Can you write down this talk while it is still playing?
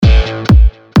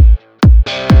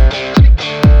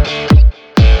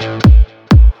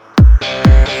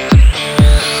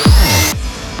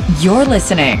You're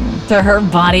listening to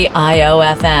HERBODY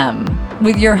IO-FM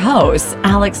with your hosts,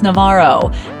 Alex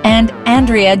Navarro and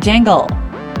Andrea Jangle,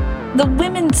 the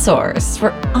women's source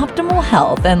for optimal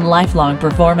health and lifelong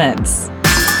performance.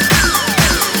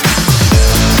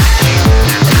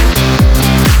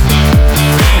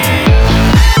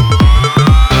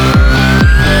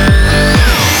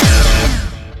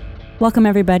 Welcome,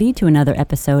 everybody, to another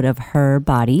episode of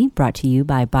HERBODY, brought to you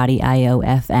by Body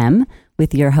IO-FM,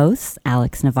 with your hosts,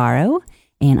 Alex Navarro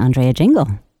and Andrea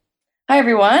Jangle. Hi,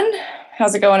 everyone.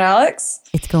 How's it going, Alex?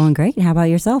 It's going great. How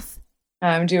about yourself?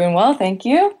 I'm doing well, thank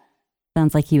you.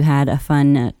 Sounds like you had a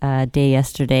fun day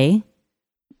yesterday.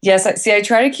 Yes, I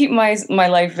try to keep my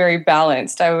life very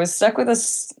balanced. I was struck with the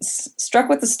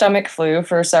stomach flu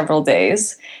for several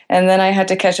days, and then I had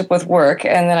to catch up with work,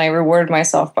 and then I rewarded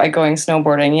myself by going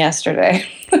snowboarding yesterday.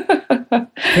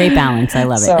 Great balance. I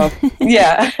love it. So,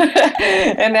 yeah.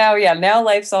 And now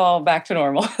life's all back to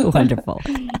normal. Wonderful.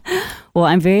 Well,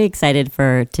 I'm very excited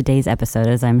for today's episode,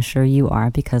 as I'm sure you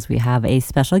are, because we have a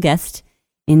special guest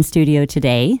in studio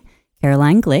today,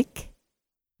 Caroline Gick.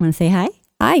 Want to say hi?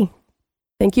 Hi.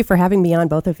 Thank you for having me on,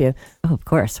 both of you. Oh, of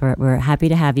course. We're happy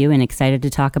to have you and excited to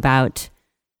talk about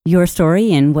your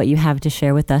story and what you have to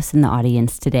share with us in the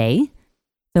audience today.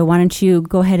 So why don't you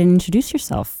go ahead and introduce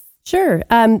yourself? Sure.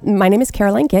 My name is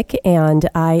Caroline Gick, and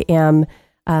I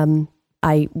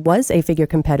was a figure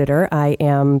competitor. I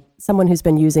am someone who's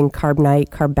been using Carbonite,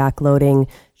 carb backloading,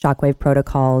 shockwave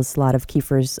protocols, a lot of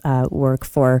Kiefer's work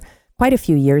for quite a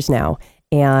few years now.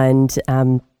 And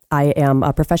I am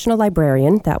a professional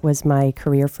librarian. That was my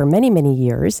career for many, many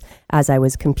years as I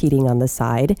was competing on the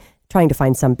side, trying to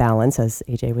find some balance, as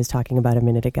AJ was talking about a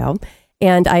minute ago.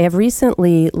 And I have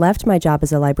recently left my job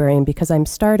as a librarian because I'm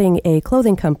starting a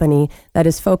clothing company that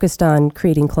is focused on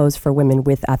creating clothes for women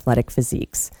with athletic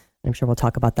physiques. I'm sure we'll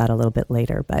talk about that a little bit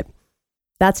later, but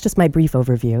that's just my brief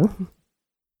overview.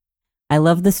 I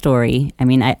love the story. I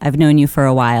mean, I've known you for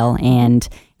a while, and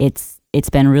it's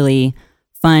been really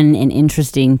fun and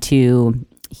interesting to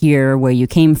hear where you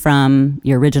came from,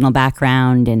 your original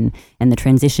background, and the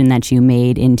transition that you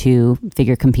made into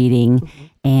figure competing,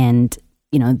 and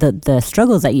you know the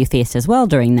struggles that you faced as well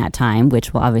during that time,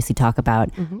 which we'll obviously talk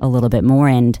about a little bit more.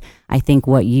 And I think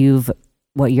what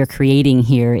you're creating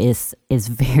here is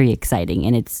very exciting,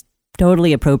 and it's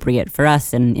totally appropriate for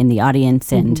us and in the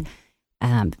audience, and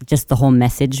just the whole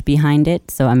message behind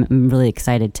it. So I'm really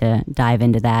excited to dive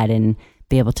into that and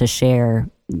be able to share,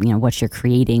 what you're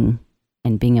creating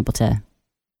and being able to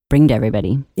bring to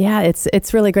everybody. Yeah,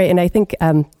 it's really great. And I think,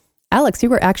 Alex, you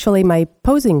were actually my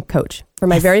posing coach for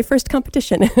my very first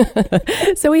competition.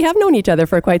 So we have known each other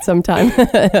for quite some time.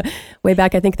 Way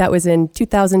back, I think that was in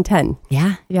 2010.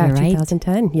 Yeah, you're right.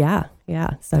 2010. Yeah.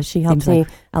 So she helped me,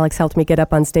 Alex helped me get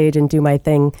up on stage and do my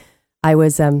thing. I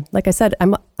was, like I said,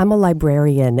 I'm a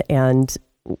librarian. And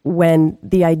when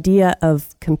the idea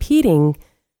of competing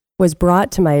was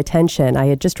brought to my attention, I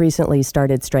had just recently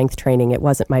started strength training. It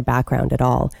wasn't my background at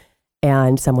all.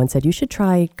 And someone said, you should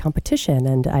try competition.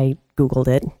 And I Googled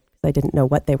it. I didn't know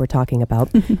what they were talking about.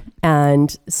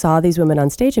 And saw these women on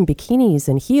stage in bikinis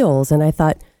and heels. And I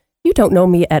thought, you don't know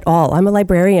me at all. I'm a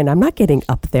librarian. I'm not getting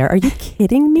up there. Are you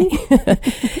kidding me?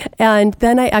 And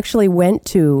then I actually went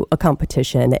to a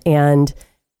competition and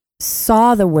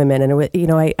saw the women.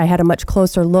 And, I had a much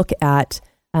closer look at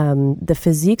the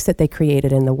physiques that they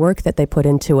created and the work that they put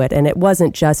into it. And it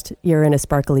wasn't just you're in a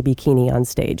sparkly bikini on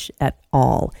stage at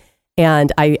all.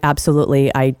 And I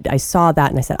absolutely, I saw that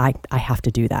and I said, I have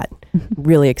to do that.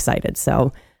 Really excited.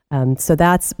 So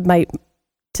that's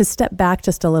to step back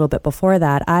just a little bit before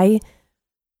that,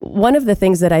 one of the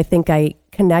things that I think I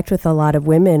connect with a lot of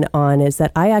women on is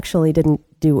that I actually didn't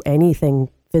do anything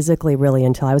physically really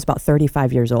until I was about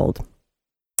 35 years old.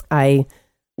 I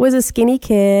was a skinny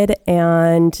kid,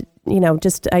 and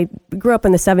I grew up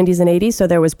in the 70s and 80s, so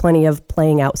there was plenty of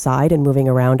playing outside and moving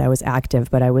around. I was active,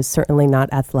 but I was certainly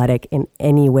not athletic in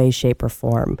any way, shape, or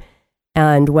form.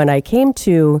 And when I came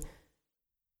to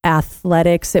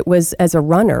athletics, it was as a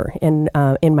runner in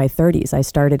my 30s. I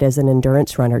started as an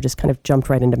endurance runner, just kind of jumped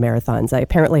right into marathons. I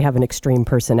apparently have an extreme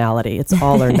personality. It's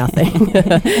all or nothing.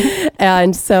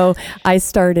 And so I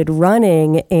started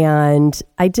running, and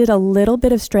I did a little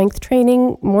bit of strength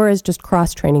training, more as just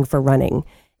cross training for running.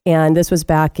 And this was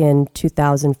back in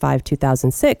 2005,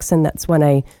 2006. And that's when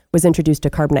I was introduced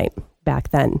to Carbonite back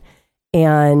then.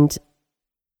 And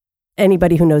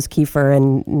anybody who knows Kiefer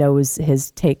and knows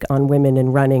his take on women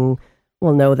and running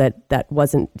will know that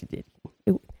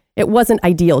it wasn't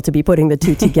ideal to be putting the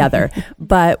two together.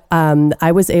 But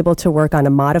I was able to work on a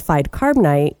modified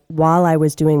Carbonite while I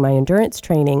was doing my endurance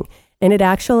training. And it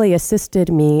actually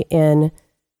assisted me in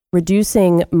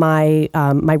reducing my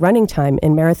my running time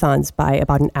in marathons by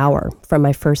about an hour from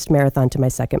my first marathon to my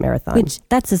second marathon. Which,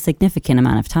 that's a significant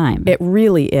amount of time. It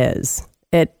really is.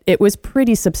 It was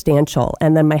pretty substantial.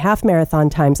 And then my half marathon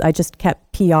times, I just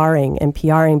kept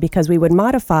PRing because we would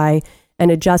modify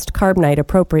and adjust carb night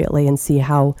appropriately and see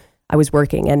how I was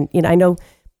working. And I know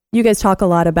you guys talk a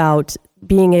lot about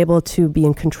being able to be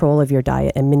in control of your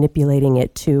diet and manipulating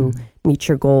it to meet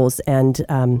your goals. And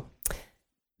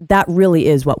that really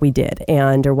is what we did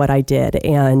or what I did.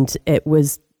 And it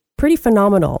was pretty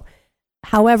phenomenal.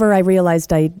 However, I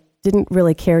realized I didn't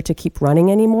really care to keep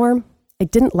running anymore. I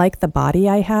didn't like the body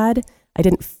I had. I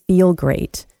didn't feel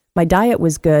great. My diet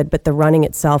was good, but the running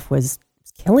itself was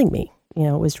killing me.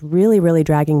 It was really, really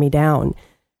dragging me down.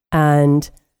 And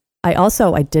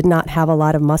I did not have a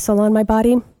lot of muscle on my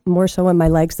body, more so on my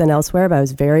legs than elsewhere, but I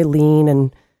was very lean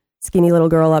and skinny little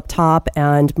girl up top,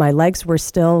 and my legs were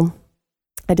still,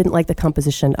 I didn't like the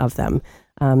composition of them.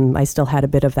 I still had a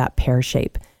bit of that pear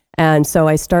shape. And so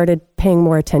I started paying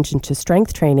more attention to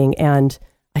strength training, and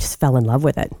I just fell in love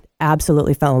with it.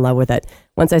 Absolutely fell in love with it.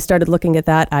 Once I started looking at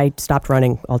that, I stopped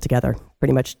running altogether.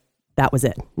 Pretty much that was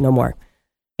it, no more.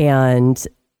 And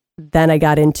then I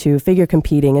got into figure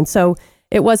competing. And so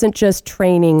it wasn't just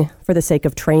training for the sake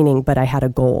of training, but I had a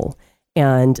goal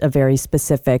and a very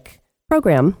specific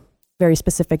program, very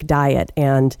specific diet.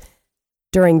 And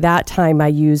during that time, I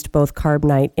used both carb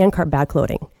night and carb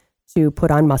backloading to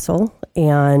put on muscle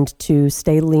and to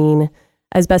stay lean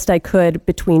as best I could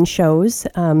between shows,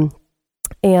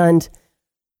 and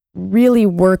really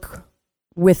work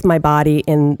with my body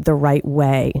in the right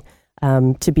way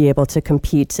to be able to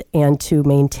compete and to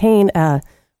maintain a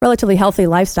relatively healthy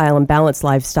lifestyle and balanced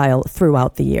lifestyle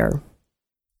throughout the year.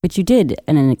 Which you did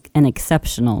an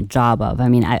exceptional job of. I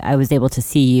mean, I was able to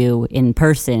see you in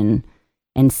person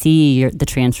and see the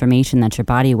transformation that your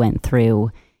body went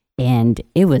through, and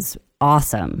it was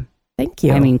awesome. Thank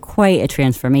you. I mean, quite a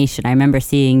transformation. I remember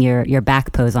seeing your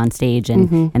back pose on stage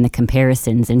and the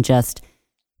comparisons and just,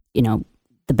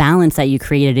 the balance that you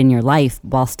created in your life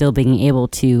while still being able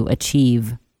to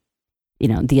achieve,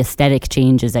 the aesthetic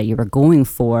changes that you were going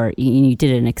for. You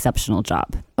did an exceptional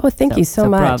job. Oh, thank you so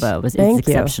much. Bravo. It's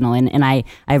exceptional. And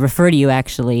I refer to you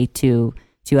actually to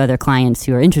other clients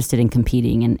who are interested in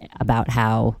competing and about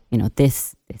how,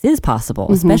 this is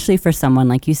possible, especially for someone,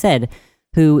 like you said,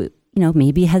 who,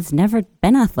 maybe has never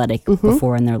been athletic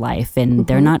before in their life, and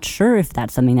they're not sure if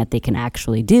that's something that they can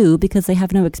actually do because they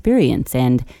have no experience.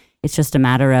 And it's just a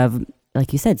matter of,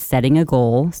 like you said, setting a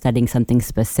goal, setting something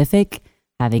specific,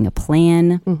 having a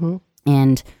plan,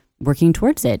 and working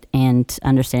towards it, and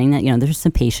understanding that, there's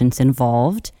some patience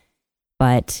involved,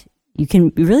 but you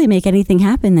can really make anything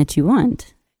happen that you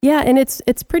want. Yeah, and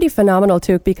it's pretty phenomenal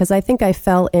too, because I think I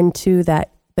fell into the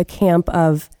camp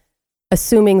of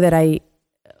assuming that I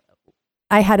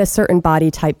had a certain body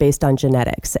type based on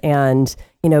genetics and,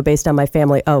 based on my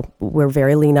family. Oh, we're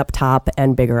very lean up top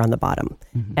and bigger on the bottom.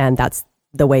 And that's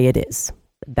the way it is.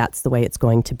 That's the way it's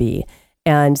going to be.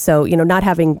 And so, not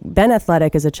having been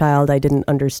athletic as a child, I didn't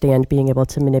understand being able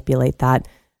to manipulate that.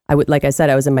 Like I said,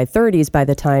 I was in my 30s by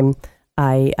the time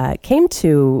I came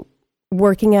to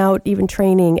working out, even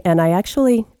training. And I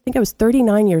think I was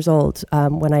 39 years old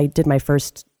when I did my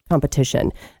first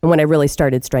competition, and when I really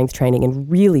started strength training and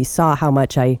really saw how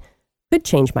much I could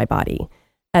change my body.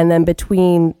 And then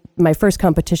between my first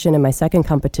competition and my second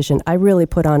competition, I really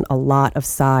put on a lot of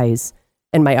size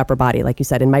in my upper body, like you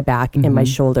said, in my back, in my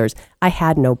shoulders. I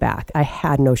had no back. I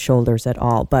had no shoulders at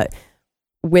all. But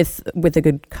with a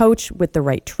good coach, with the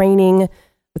right training,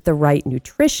 with the right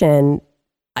nutrition,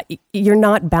 you're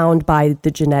not bound by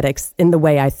the genetics in the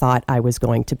way I thought I was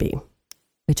going to be.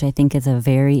 Which I think is a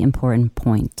very important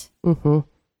point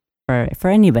for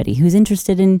anybody who's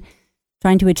interested in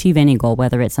trying to achieve any goal,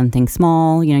 whether it's something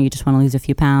small, you just want to lose a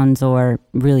few pounds, or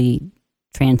really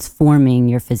transforming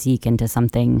your physique into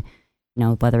something,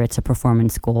 whether it's a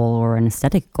performance goal or an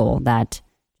aesthetic goal, that,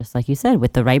 just like you said,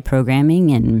 with the right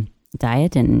programming and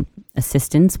diet and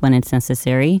assistance when it's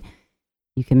necessary,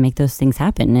 you can make those things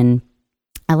happen. And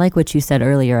I like what you said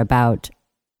earlier about,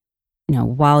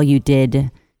 while you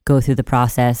did go through the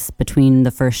process between the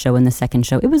first show and the second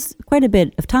show, it was quite a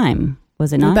bit of time,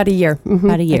 was it not? About a year.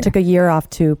 About a year. I took a year off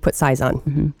to put size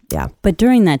on. Yeah. But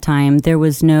during that time, there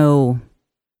was no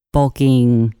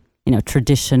bulking,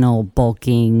 traditional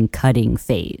bulking, cutting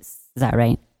phase. Is that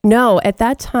right? No, at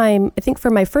that time, I think for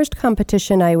my first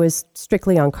competition, I was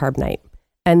strictly on carb night.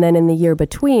 And then in the year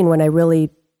between, when I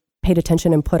really paid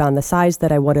attention and put on the size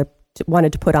that I wanted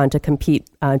to put on to compete,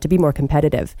 to be more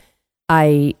competitive,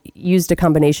 I used a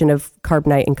combination of carb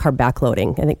night and carb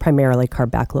backloading. I think primarily carb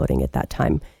backloading at that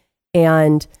time.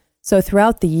 And So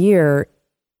throughout the year,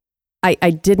 I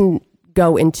didn't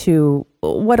go into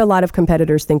what a lot of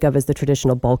competitors think of as the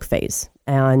traditional bulk phase.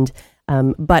 And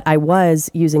but I was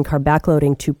using carb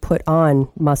backloading to put on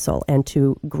muscle and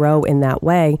to grow in that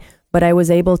way. But I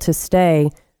was able to stay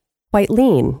quite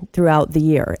lean throughout the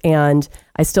year, and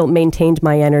I still maintained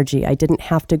my energy. I didn't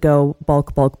have to go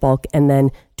bulk, and then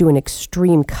do an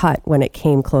extreme cut when it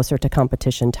came closer to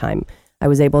competition time. I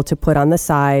was able to put on the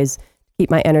size,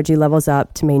 keep my energy levels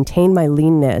up, to maintain my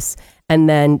leanness, and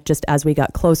then just as we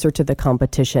got closer to the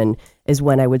competition is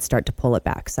when I would start to pull it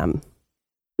back some.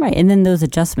 Right, and then those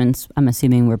adjustments, I'm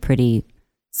assuming, were pretty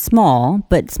small,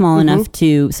 but small enough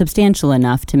to, substantial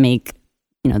enough to make,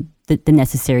 the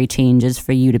necessary changes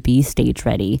for you to be stage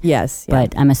ready. Yes. Yeah.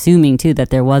 But I'm assuming too that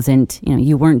there wasn't,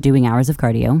 you weren't doing hours of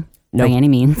cardio by any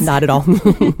means. Not at all.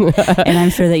 And I'm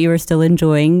sure that you were still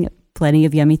enjoying plenty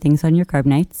of yummy things on your carb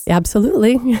nights.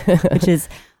 Absolutely. Which is,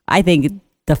 I think,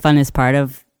 the funnest part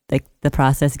of the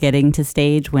process getting to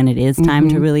stage when it is time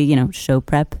to really, show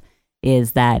prep,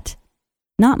 is that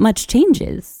not much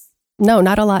changes. No,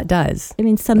 not a lot does. I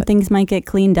mean, some things might get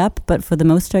cleaned up, but for the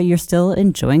most part, you're still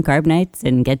enjoying carb nights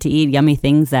and get to eat yummy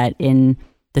things that in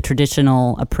the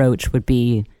traditional approach would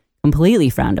be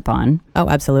completely frowned upon. Oh,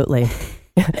 absolutely.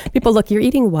 People look, you're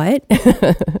eating what?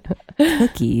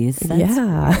 Cookies.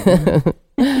 Yeah.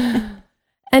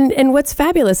 And what's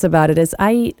fabulous about it is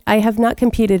I have not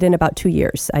competed in about 2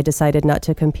 years. I decided not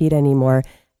to compete anymore.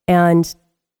 And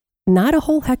not a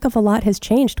whole heck of a lot has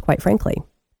changed, quite frankly.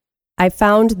 I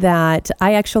found that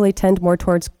I actually tend more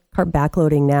towards carb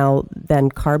backloading now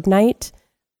than carb night.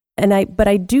 But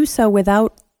I do so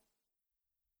without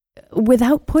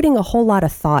putting a whole lot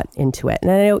of thought into it. And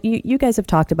I know you guys have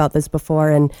talked about this before,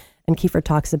 and Kiefer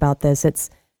talks about this.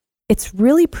 It's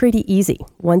really pretty easy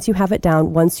once you have it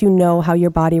down, once you know how your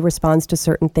body responds to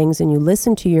certain things and you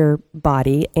listen to your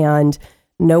body and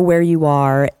know where you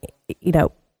are.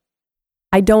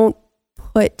 I don't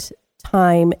put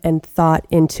time and thought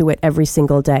into it every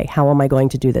single day. How am I going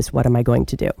to do this? What am I going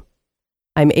to do?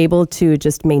 I'm able to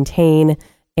just maintain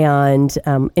and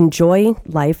enjoy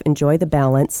life, enjoy the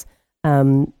balance.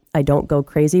 I don't go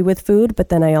crazy with food, but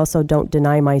then I also don't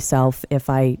deny myself if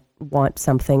I want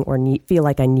something or feel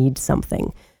like I need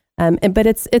something. But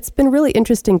it's been really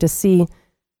interesting to see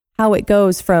how it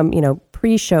goes from,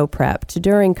 pre-show prep to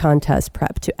during contest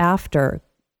prep to after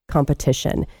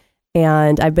competition.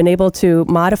 And I've been able to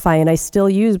modify, and I still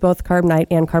use both carb night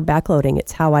and carb backloading.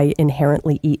 It's how I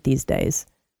inherently eat these days,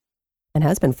 and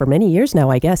has been for many years now,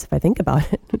 I guess, if I think about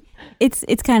it.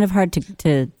 It's kind of hard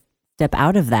to step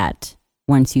out of that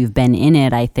once you've been in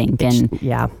it, I think.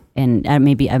 And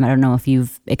maybe, I don't know if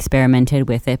you've experimented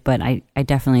with it, but I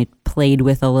definitely played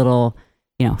with a little,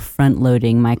 front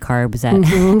loading my carbs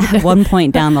at one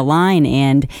point down the line,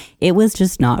 and it was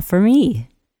just not for me.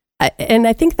 And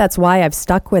I think that's why I've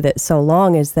stuck with it so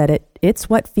long, is that it's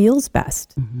what feels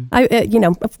best.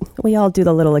 We all do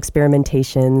the little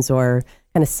experimentations or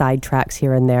kind of sidetracks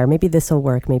here and there. Maybe this will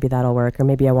work, maybe that'll work, or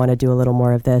maybe I want to do a little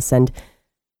more of this. And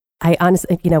I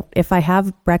honestly, if I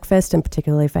have breakfast, and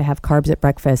particularly if I have carbs at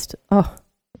breakfast,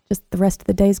 just the rest of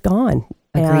the day's gone.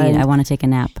 Agreed. I want to take a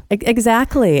nap.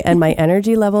 Exactly. And my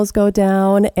energy levels go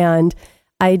down, and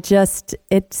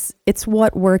it's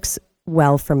what works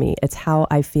well for me. It's how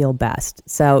I feel best.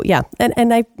 So yeah.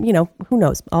 And I, who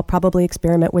knows, I'll probably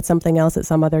experiment with something else at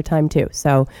some other time too.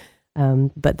 So,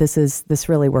 but this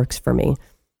really works for me.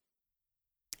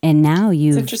 And now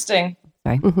it's interesting.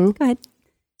 Sorry. Go ahead.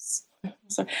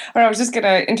 So, I was just going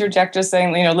to interject, just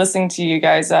saying, listening to you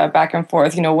guys back and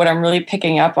forth, what I'm really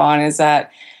picking up on is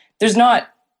that there's not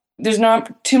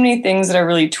too many things that are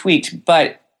really tweaked,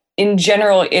 but in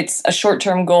general, it's a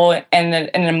short-term goal and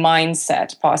a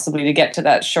mindset possibly to get to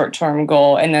that short-term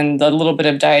goal, and then the little bit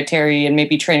of dietary and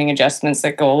maybe training adjustments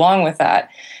that go along with that.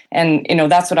 And,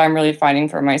 that's what I'm really finding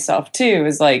for myself too,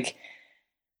 is like,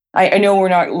 I know we're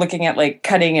not looking at like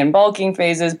cutting and bulking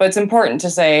phases, but it's important to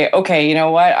say, okay, you know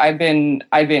what? I've been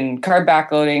carb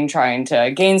backloading, trying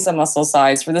to gain some muscle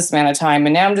size for this amount of time,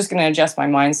 and now I'm just going to adjust my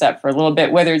mindset for a little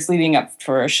bit, whether it's leading up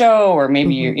for a show or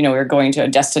maybe you're going to a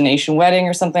destination wedding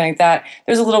or something like that.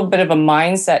 There's a little bit of a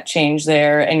mindset change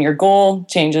there, and your goal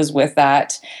changes with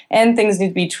that, and things need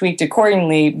to be tweaked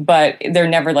accordingly. But they're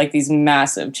never like these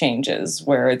massive changes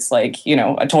where it's like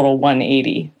a total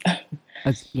 180.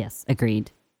 Yes,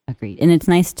 agreed. And it's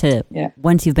nice to,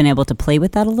 once you've been able to play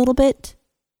with that a little bit,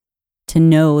 to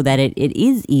know that it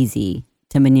is easy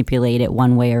to manipulate it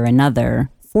one way or another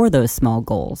for those small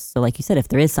goals. So like you said, if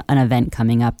there is an event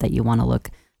coming up that you want to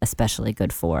look especially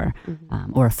good for,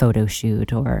 or a photo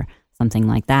shoot or something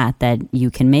like that, that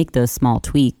you can make those small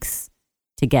tweaks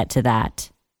to get to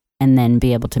that and then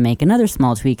be able to make another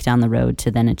small tweak down the road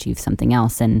to then achieve something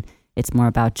else. And it's more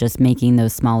about just making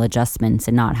those small adjustments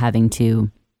and not having to,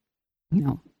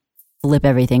 flip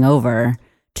everything over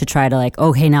to try to like,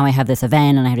 okay, now I have this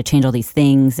event and I have to change all these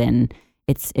things. And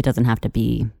it doesn't have to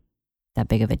be that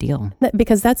big of a deal.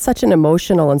 Because that's such an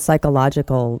emotional and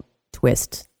psychological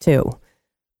twist too.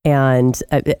 And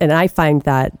I find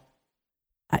that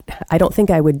I don't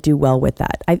think I would do well with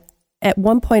that. At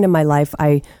one point in my life,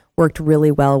 I worked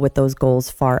really well with those goals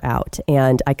far out.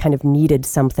 And I kind of needed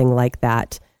something like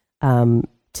that to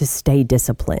stay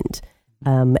disciplined.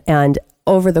 And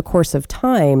over the course of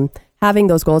time, having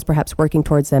those goals, perhaps working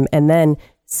towards them, and then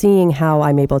seeing how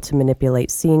I'm able to manipulate,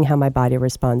 seeing how my body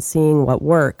responds, seeing what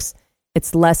works,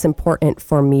 it's less important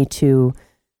for me to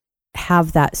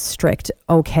have that strict,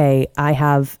 okay, I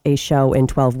have a show in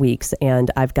 12 weeks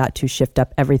and I've got to shift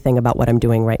up everything about what I'm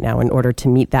doing right now in order to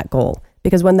meet that goal.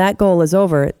 Because when that goal is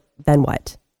over, then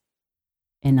what?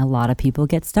 And a lot of people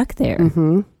get stuck there.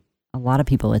 Mm-hmm. A lot of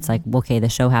people, it's like, okay, the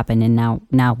show happened and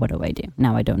now what do I do?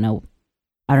 Now I don't know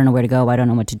where to go. I don't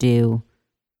know what to do.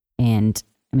 And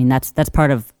I mean, that's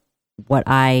part of what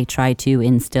I try to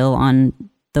instill on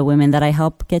the women that I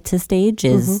help get to stage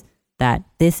is that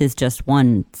this is just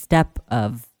one step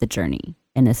of the journey.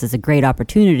 And this is a great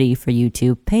opportunity for you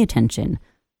to pay attention,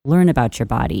 learn about your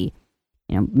body,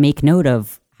 make note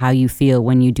of how you feel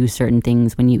when you do certain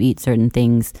things, when you eat certain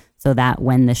things, so that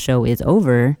when the show is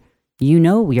over, you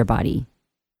know your body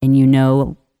and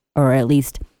or at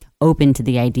least open to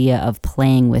the idea of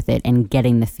playing with it and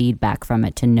getting the feedback from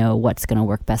it to know what's going to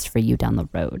work best for you down the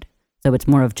road. So it's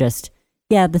more of just,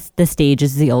 the stage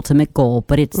is the ultimate goal,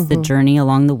 but it's the journey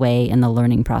along the way and the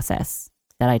learning process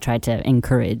that I try to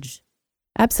encourage.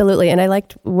 Absolutely. And I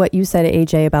liked what you said,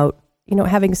 AJ, about,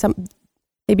 having some,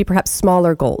 maybe perhaps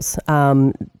smaller goals,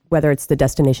 whether it's the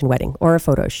destination wedding or a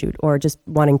photo shoot or just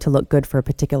wanting to look good for a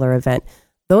particular event.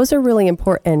 Those are really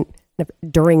important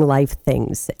during life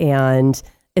things. And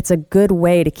it's a good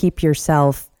way to keep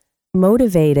yourself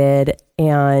motivated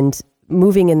and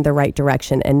moving in the right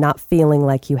direction and not feeling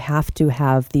like you have to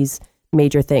have these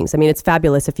major things. I mean, it's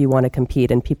fabulous if you want to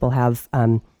compete and people have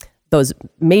those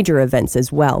major events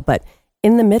as well. But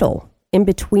in the middle, in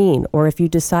between, or if you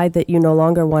decide that you no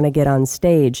longer want to get on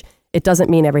stage, it doesn't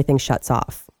mean everything shuts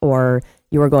off or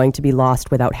you are going to be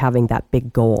lost without having that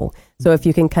big goal. So if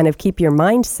you can kind of keep your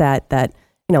mindset that,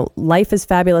 life is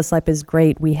fabulous, life is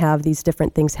great. We have these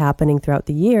different things happening throughout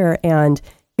the year. And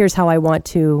here's how I want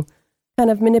to kind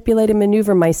of manipulate and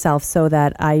maneuver myself so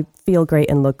that I feel great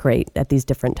and look great at these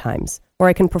different times. Or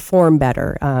I can perform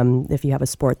better if you have a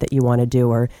sport that you want to do,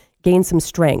 or gain some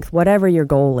strength, whatever your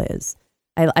goal is.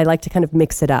 I like to kind of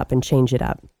mix it up and change it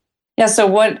up. Yeah. So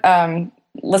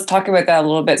let's talk about that a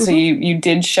little bit. So you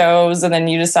did shows and then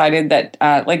you decided that,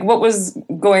 what was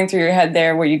going through your head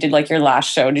there where you did like your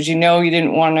last show? Did you know you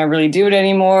didn't want to really do it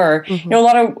anymore? Or,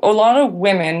 a lot of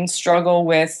women struggle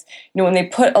with, when they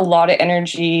put a lot of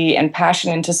energy and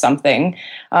passion into something,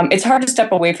 it's hard to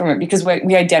step away from it because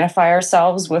we identify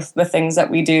ourselves with the things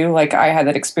that we do. Like I had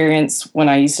that experience when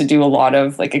I used to do a lot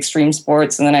of like extreme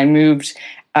sports and then I moved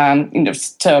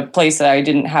to a place that I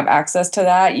didn't have access to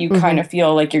that. You kind of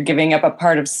feel like you're giving up a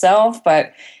part of self,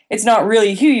 but it's not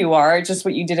really who you are. It's just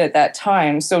what you did at that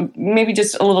time. So maybe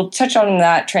just a little touch on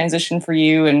that transition for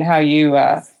you and how you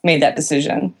made that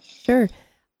decision. Sure.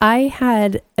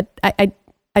 I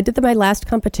did my last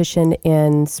competition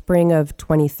in spring of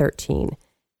 2013.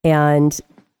 And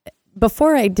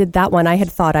before I did that one, I had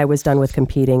thought I was done with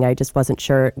competing. I just wasn't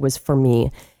sure it was for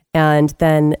me. And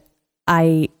then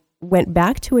I went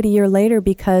back to it a year later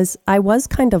because I was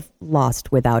kind of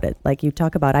lost without it. Like you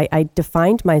talk about, I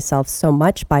defined myself so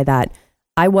much by that.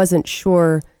 I wasn't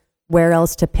sure where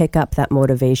else to pick up that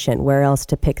motivation, where else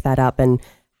to pick that up and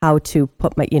how to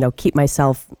put keep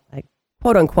myself like,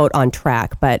 quote unquote on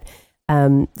track. But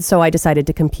so I decided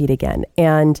to compete again.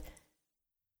 And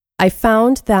I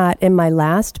found that in my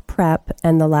last prep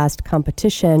and the last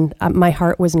competition, my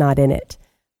heart was not in it.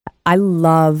 I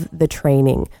love the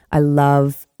training. I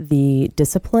love the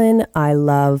discipline. I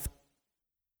love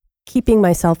keeping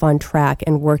myself on track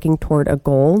and working toward a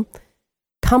goal.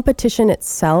 Competition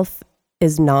itself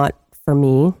is not for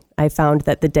me. I found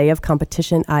that the day of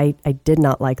competition, I did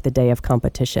not like the day of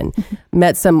competition.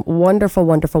 Met some wonderful,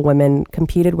 wonderful women,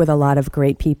 competed with a lot of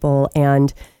great people,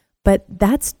 but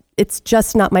it's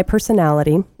just not my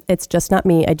personality. It's just not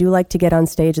me. I do like to get on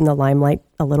stage in the limelight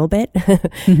a little bit.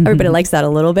 Everybody likes that a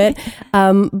little bit.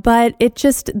 But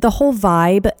the whole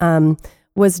vibe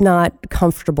was not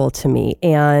comfortable to me.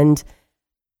 And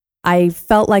I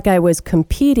felt like I was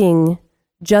competing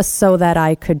just so that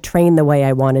I could train the way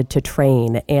I wanted to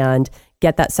train and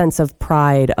get that sense of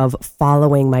pride of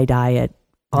following my diet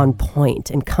on point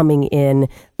and coming in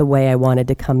the way I wanted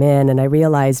to come in. And I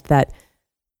realized that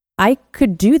I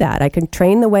could do that. I could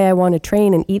train the way I want to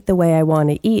train and eat the way I want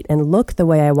to eat and look the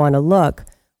way I want to look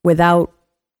without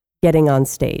getting on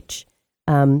stage.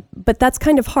 But that's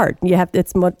kind of hard.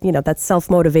 That's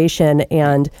self-motivation,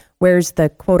 and where's the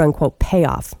quote unquote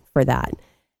payoff for that?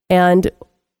 And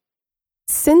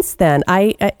since then,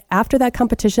 after that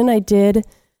competition,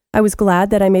 I was glad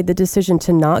that I made the decision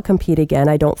to not compete again.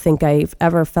 I don't think I've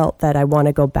ever felt that I want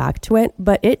to go back to it,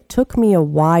 but it took me a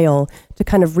while to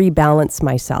kind of rebalance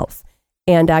myself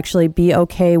and actually be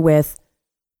okay with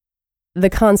the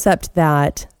concept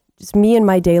that just me in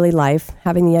my daily life,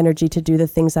 having the energy to do the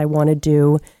things I want to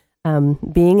do,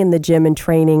 being in the gym and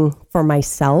training for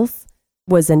myself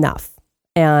was enough.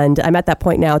 And I'm at that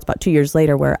point now, it's about 2 years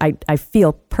later, where I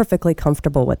feel perfectly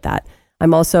comfortable with that.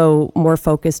 I'm also more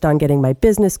focused on getting my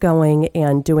business going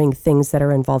and doing things that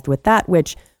are involved with that,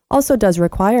 which also does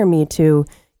require me to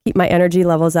keep my energy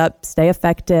levels up, stay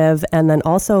effective, and then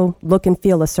also look and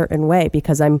feel a certain way,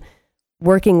 because I'm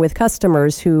working with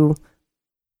customers who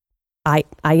I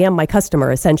am my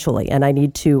customer essentially, and I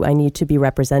need to be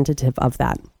representative of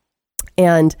that.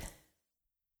 And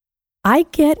I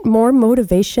get more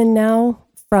motivation now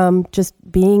from just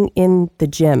being in the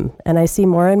gym, and I see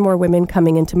more and more women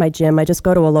coming into my gym. I just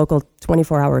go to a local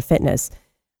 24-hour fitness,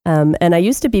 and I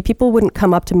used to be, people wouldn't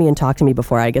come up to me and talk to me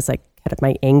before. I guess I had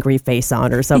my angry face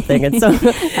on or something, and so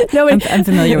no, I'm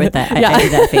familiar with that. I do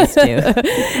that face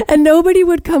too. And nobody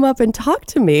would come up and talk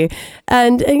to me,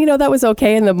 and that was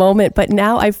okay in the moment. But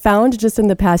now I've found, just in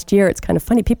the past year, it's kind of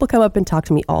funny. People come up and talk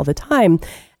to me all the time.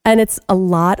 And it's a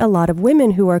lot of women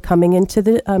who are coming into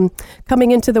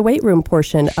the weight room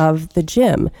portion of the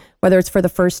gym, whether it's for the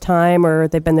first time or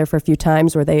they've been there for a few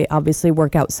times, or they obviously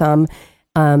work out some.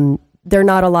 There are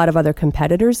not a lot of other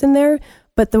competitors in there,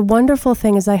 but the wonderful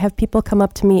thing is I have people come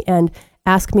up to me and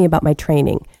ask me about my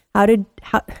training. How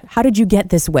did you get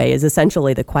this way is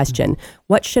essentially the question.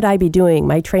 What should I be doing?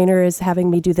 My trainer is having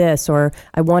me do this, or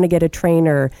I want to get a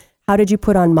trainer. How did you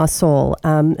put on muscle?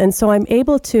 And so I'm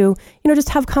able to, just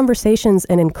have conversations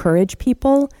and encourage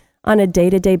people on a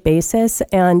day-to-day basis.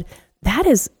 And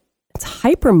it's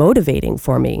hyper motivating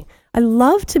for me. I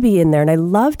love to be in there, and I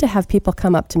love to have people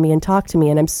come up to me and talk to me.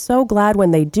 And I'm so glad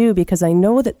when they do, because I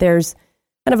know that there's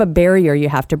kind of a barrier you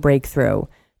have to break through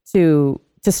to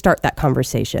start that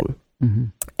conversation. Mm-hmm.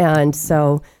 And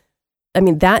so,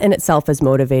 that in itself is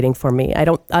motivating for me. I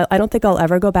don't think I'll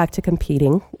ever go back to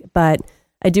competing, but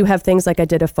I do have things like I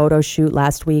did a photo shoot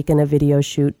last week and a video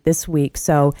shoot this week.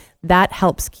 So that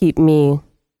helps keep me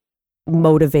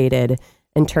motivated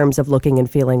in terms of looking and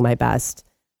feeling my best.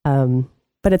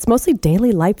 But it's mostly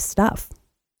daily life stuff.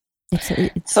 It's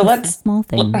a small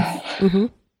thing. Mm-hmm.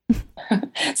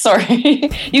 Sorry,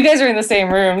 you guys are in the same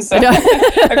room, so I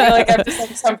feel like I'm just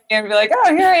like jumping in and be like,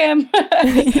 oh, here I am.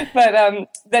 But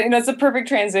it's a perfect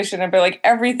transition. But like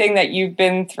everything that you've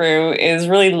been through is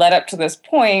really led up to this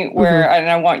point where, and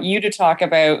I want you to talk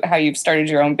about how you've started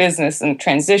your own business and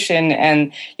transition,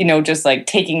 and just like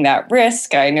taking that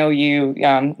risk. I know you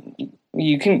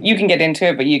can get into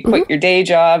it, but you quit your day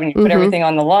job and you put everything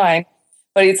on the line.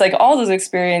 But it's like all those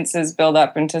experiences build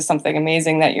up into something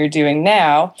amazing that you're doing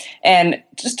now. And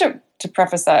just to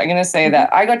preface that, I'm going to say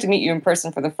that I got to meet you in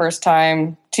person for the first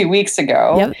time 2 weeks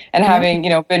ago. And having,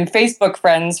 been Facebook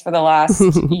friends for the last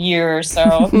year or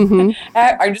so,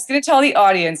 I'm just going to tell the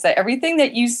audience that everything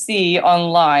that you see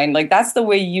online, like that's the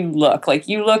way you look. Like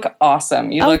you look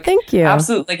awesome. You look thank you.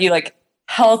 Absolutely. Like you look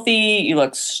healthy, you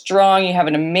look strong, you have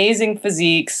an amazing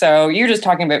physique. So you're just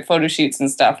talking about photo shoots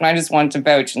and stuff. And I just wanted to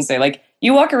vouch and say, like,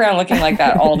 you walk around looking like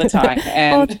that all the time.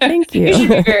 And thank you. You should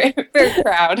be very, very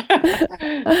proud.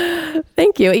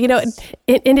 Thank you.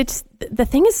 And it's, the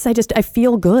thing is, I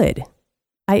feel good.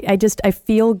 I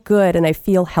feel good and I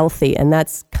feel healthy. And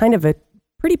that's kind of a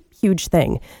pretty huge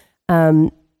thing.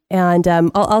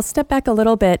 I'll step back a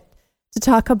little bit to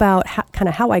talk about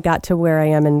how I got to where I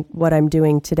am and what I'm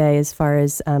doing today as far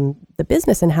as the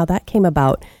business and how that came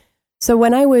about. So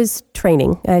when I was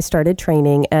training, I started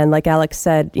training, and like Alex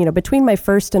said, between my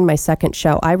first and my second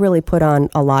show, I really put on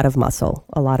a lot of muscle,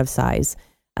 a lot of size.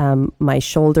 My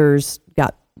shoulders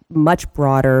got much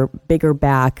broader, bigger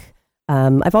back.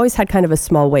 I've always had kind of a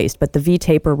small waist, but the V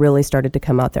taper really started to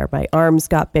come out there. My arms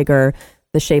got bigger,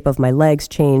 the shape of my legs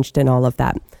changed, and all of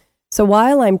that. So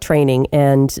while I'm training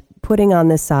and putting on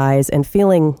this size and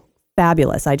feeling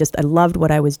fabulous, I loved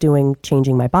what I was doing,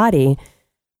 changing my body.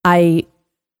 I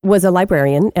was a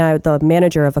librarian, the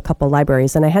manager of a couple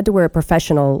libraries, and I had to wear a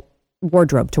professional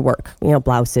wardrobe to work,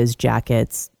 blouses,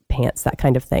 jackets, pants, that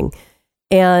kind of thing.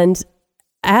 And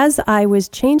as I was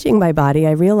changing my body,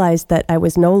 I realized that I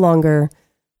was no longer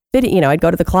fitting. I'd go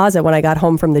to the closet when I got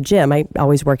home from the gym. I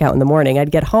always work out in the morning.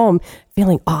 I'd get home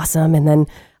feeling awesome. And then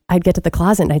I'd get to the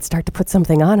closet and I'd start to put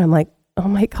something on. I'm like, oh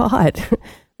my God,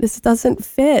 this doesn't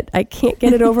fit. I can't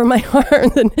get it over my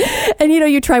arms. And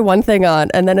you try one thing on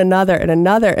and then another, and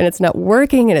it's not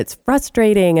working and it's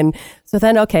frustrating. And so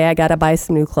then, okay, I got to buy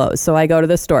some new clothes. So I go to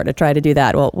the store to try to do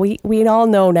that. Well, we all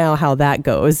know now how that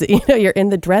goes. You're in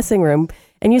the dressing room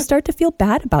and you start to feel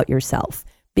bad about yourself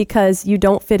because you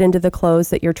don't fit into the clothes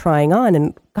that you're trying on.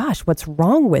 And gosh, what's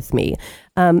wrong with me?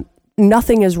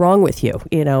 Nothing is wrong with you,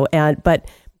 but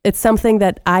it's something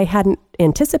that I hadn't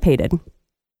anticipated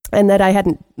and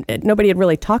that nobody had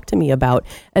really talked to me about.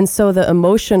 And so the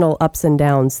emotional ups and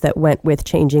downs that went with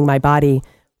changing my body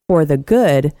for the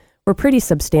good were pretty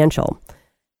substantial.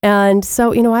 And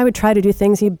so, I would try to do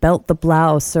things, you belt the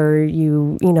blouse or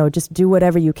you just do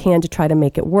whatever you can to try to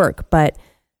make it work. But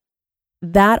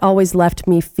that always left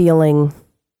me feeling,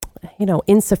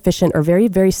 insufficient or very,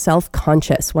 very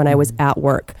self-conscious when I was at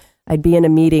work. I'd be in a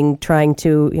meeting trying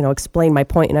to, explain my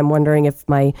point, and I'm wondering if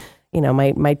my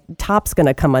top's going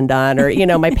to come undone, or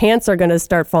my pants are going to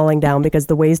start falling down because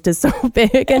the waist is so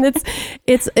big, and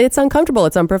it's uncomfortable,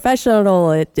 it's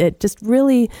unprofessional. It just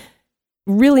really,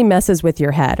 really messes with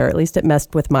your head, or at least it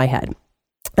messed with my head.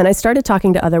 And I started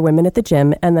talking to other women at the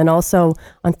gym, and then also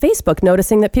on Facebook,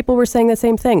 noticing that people were saying the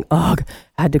same thing. Oh,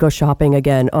 I had to go shopping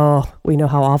again. Oh, we know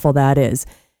how awful that is.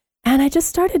 And I just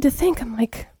started to think, I'm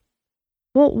like,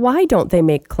 well, why don't they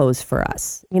make clothes for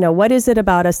us? What is it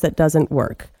about us that doesn't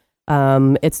work?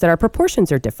 It's that our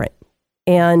proportions are different.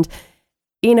 And,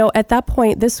 at that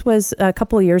point, this was a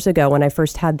couple of years ago when I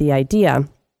first had the idea.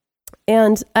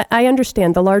 And I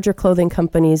understand the larger clothing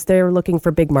companies, they're looking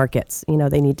for big markets.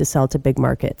 They need to sell to big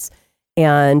markets.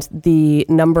 And the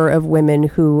number of women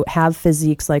who have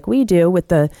physiques like we do with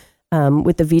the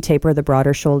V-taper, the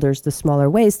broader shoulders, the smaller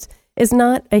waist, is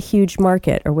not a huge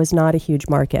market, or was not a huge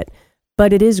market.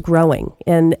 But it is growing.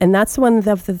 And that's one of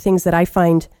the things that I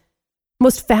find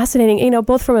most fascinating,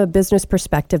 both from a business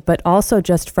perspective, but also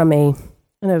just from a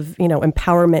kind of,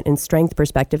 empowerment and strength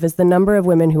perspective, is the number of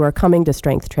women who are coming to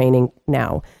strength training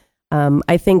now.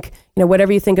 I think,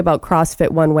 whatever you think about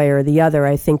CrossFit one way or the other,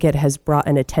 I think it has brought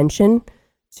an attention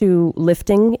to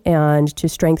lifting and to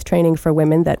strength training for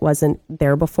women that wasn't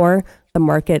there before. The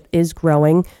market is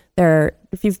growing.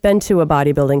 If you've been to a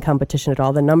bodybuilding competition at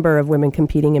all, the number of women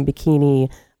competing in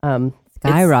bikini,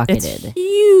 skyrocketed.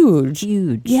 It's huge.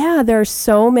 Yeah, there are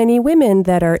so many women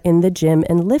that are in the gym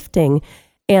and lifting.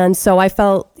 And so I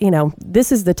felt,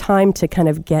 this is the time to kind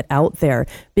of get out there,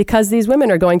 because these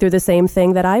women are going through the same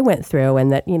thing that I went through,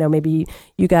 and that, maybe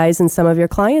you guys and some of your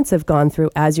clients have gone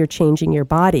through as you're changing your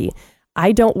body.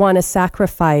 I don't want to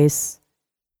sacrifice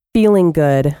feeling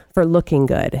good for looking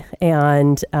good,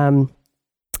 and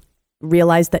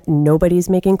realize that nobody's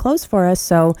making clothes for us.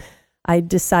 So I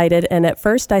decided, and at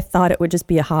first I thought it would just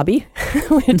be a hobby,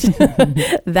 which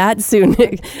that soon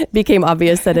became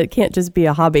obvious that it can't just be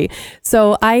a hobby.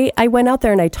 So I went out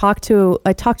there and I talked to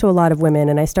a lot of women,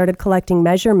 and I started collecting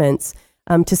measurements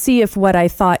to see if what I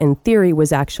thought in theory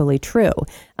was actually true,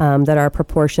 that our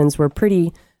proportions were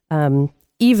pretty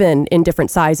even in different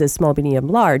sizes, small, medium,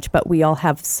 large, but we all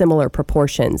have similar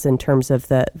proportions in terms of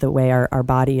the way our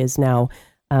body is now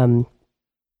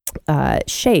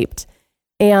shaped.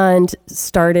 And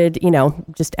started,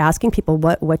 just asking people,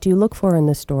 what do you look for in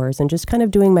the stores, and just kind of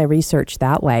doing my research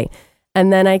that way.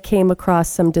 And then I came across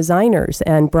some designers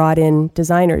and brought in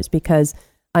designers, because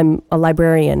I'm a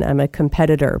librarian, I'm a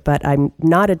competitor, but I'm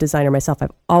not a designer myself. I've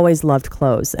always loved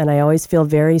clothes, and I always feel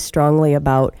very strongly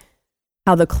about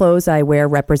how the clothes I wear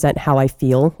represent how I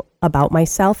feel about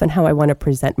myself and how I want to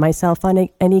present myself on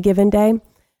any given day.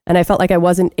 And I felt like I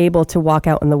wasn't able to walk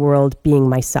out in the world being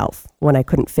myself when I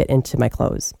couldn't fit into my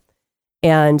clothes.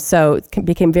 And so it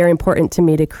became very important to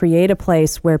me to create a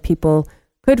place where people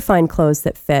could find clothes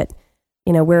that fit.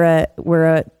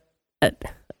 We're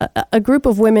a group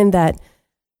of women that,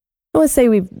 I want to say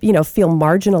we, feel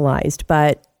marginalized,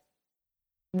 but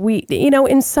we,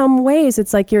 in some ways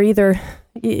it's like you're either,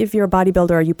 if you're a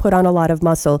bodybuilder or you put on a lot of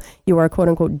muscle, you are quote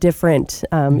unquote different.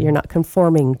 You're not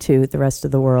conforming to the rest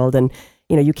of the world. And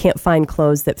you can't find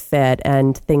clothes that fit,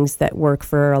 and things that work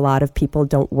for a lot of people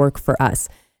don't work for us.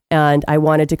 And I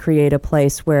wanted to create a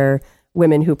place where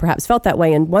women who perhaps felt that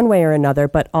way in one way or another,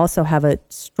 but also have a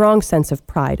strong sense of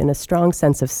pride and a strong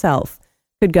sense of self,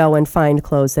 could go and find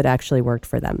clothes that actually worked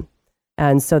for them.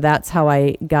 And so that's how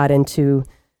I got into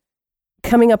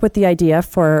coming up with the idea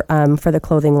for the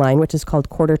clothing line, which is called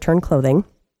Quarter Turn Clothing,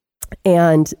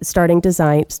 and started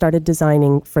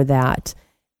designing for that.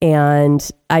 And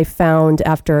I found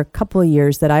after a couple of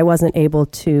years that I wasn't able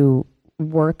to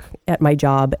work at my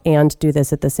job and do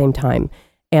this at the same time.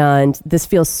 And this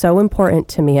feels so important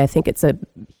to me. I think it's a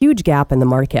huge gap in the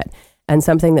market and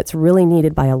something that's really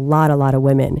needed by a lot of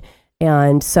women.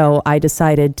 And so I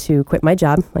decided to quit my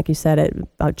job, like you said, at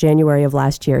about January of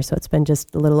last year. So it's been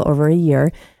just a little over a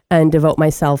year, and devote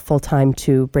myself full time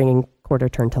to bringing Quarter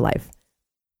Turn to life.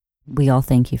 We all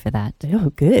thank you for that.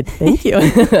 Oh, good. Thank you.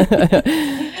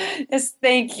 Yes,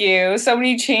 thank you. So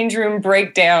many change room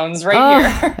breakdowns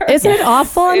here. Isn't it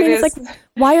awful? I mean, it's like,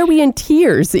 why are we in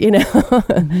tears, you know?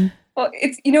 Well,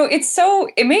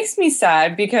 it makes me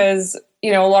sad because,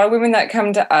 a lot of women that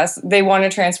come to us, they want to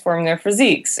transform their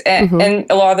physiques. And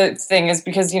a lot of the thing is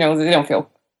because, they don't feel,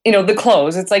 the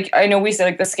clothes. It's like, I know we said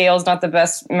like the scale is not the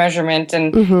best measurement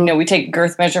and, we take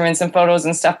girth measurements and photos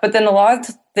and stuff. But then a lot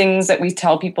of things that we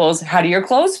tell people is, how do your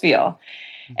clothes feel?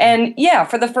 And yeah,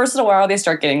 for the first little while, they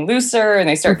start getting looser and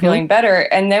they start feeling better.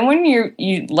 And then when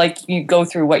you go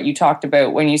through what you talked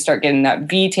about, when you start getting that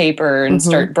V taper and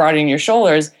start broadening your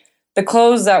shoulders, the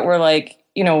clothes that were like,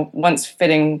 once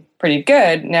fitting pretty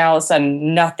good, now all of a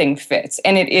sudden nothing fits.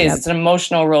 And it's an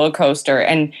emotional roller coaster.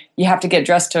 And you have to get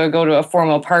dressed to go to a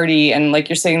formal party. And like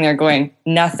you're sitting there going,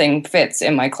 nothing fits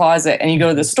in my closet. And you go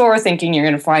to the store thinking you're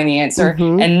going to find the answer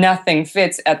and nothing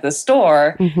fits at the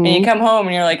store. And you come home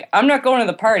and you're like, I'm not going to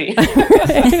the party.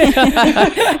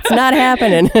 It's not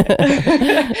happening.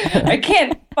 I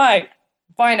can't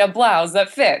find a blouse that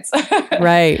fits.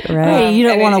 Right. Hey, you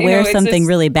don't want to wear something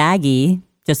really baggy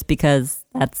just because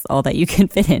that's all that you can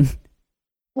fit in.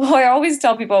 Well, I always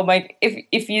tell people, I'm like,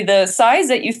 if the size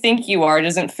that you think you are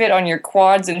doesn't fit on your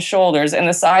quads and shoulders and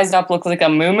the size up looks like a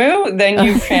muumuu, then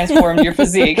you've transformed your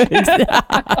physique.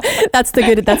 That's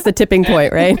the tipping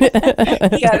point, right?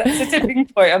 Yeah, that's the tipping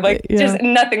point. I'm like, just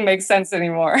nothing makes sense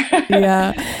anymore.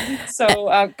 Yeah.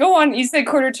 So go on. You said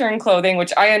Quarter Turn clothing,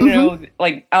 which I know,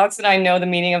 like Alex and I know the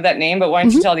meaning of that name, but why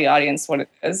don't you tell the audience what it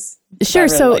is? Sure.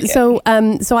 So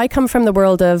I come from the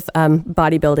world of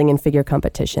bodybuilding and figure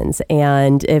competitions.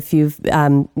 And if you've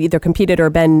either competed or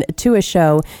been to a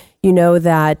show, you know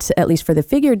that at least for the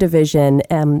figure division,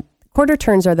 quarter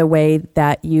turns are the way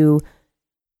that you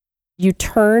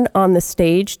turn on the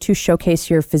stage to showcase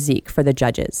your physique for the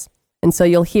judges. And so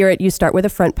you'll hear it. You start with a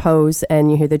front pose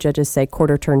and you hear the judges say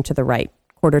quarter turn to the right,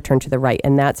 quarter turn to the right.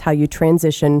 And that's how you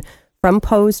transition from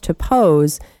pose to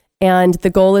pose. And the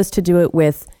goal is to do it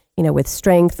with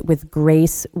strength, with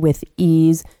grace, with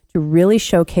ease, to really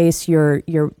showcase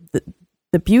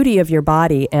the beauty of your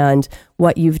body and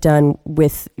what you've done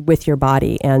with your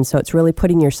body. And so it's really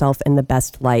putting yourself in the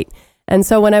best light. And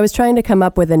so when I was trying to come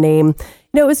up with a name,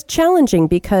 it was challenging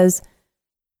because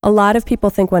a lot of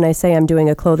people think when I say I'm doing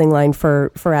a clothing line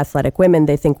for athletic women,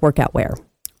 they think workout wear.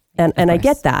 And I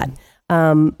get that.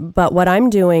 But what I'm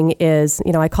doing is,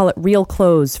 I call it real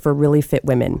clothes for really fit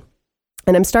women.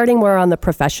 And I'm starting more on the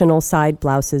professional side,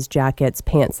 blouses, jackets,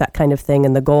 pants, that kind of thing.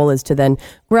 And the goal is to then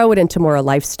grow it into more a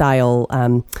lifestyle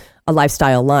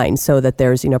line so that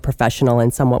there's, professional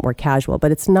and somewhat more casual,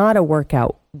 but it's not a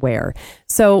workout wear.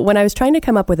 So when I was trying to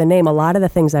come up with a name, a lot of the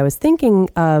things I was thinking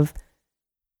of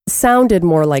sounded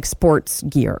more like sports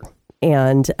gear.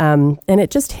 And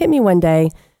it just hit me one day.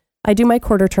 I do my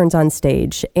quarter turns on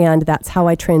stage, and that's how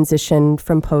I transition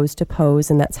from pose to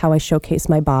pose, and that's how I showcase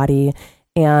my body.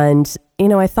 And,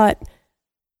 I thought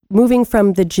moving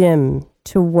from the gym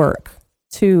to work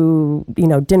to,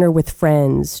 dinner with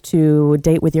friends to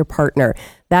date with your partner,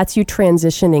 that's you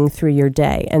transitioning through your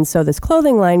day. And so this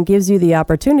clothing line gives you the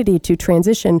opportunity to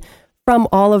transition from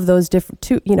all of those different,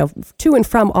 to and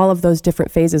from all of those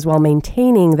different phases while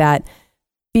maintaining that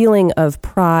feeling of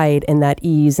pride and that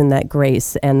ease and that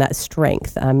grace and that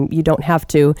strength. You don't have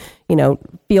to,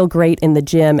 feel great in the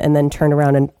gym and then turn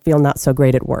around and feel not so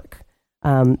great at work.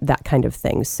 That kind of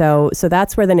thing. So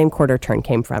that's where the name Quarter Turn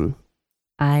came from.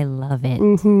 I love it.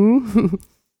 Mm-hmm.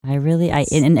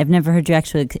 And I've never heard you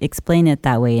actually explain it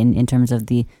that way in terms of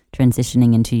the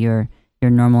transitioning into your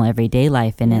normal everyday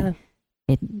life. And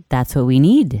that's what we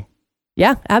need.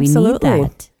 Yeah, absolutely. We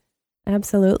need that.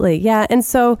 Absolutely. Yeah. And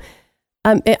so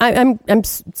I'm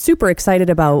super excited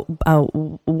about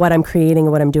what I'm creating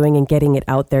and what I'm doing and getting it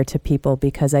out there to people,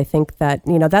 because I think that,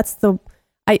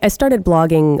 I started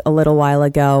blogging a little while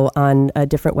ago on a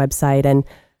different website, and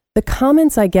the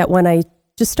comments I get when I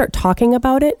just start talking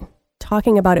about it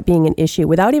being an issue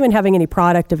without even having any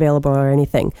product available or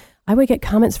anything, I would get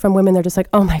comments from women. They're just like,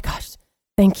 oh my gosh,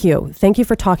 thank you. Thank you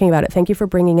for talking about it. Thank you for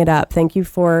bringing it up. Thank you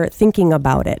for thinking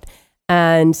about it.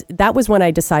 And that was when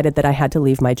I decided that I had to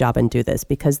leave my job and do this,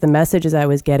 because the messages I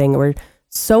was getting were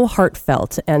so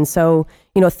heartfelt and so,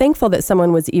 thankful that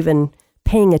someone was even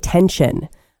paying attention,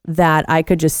 that I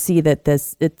could just see that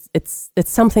it's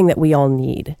something that we all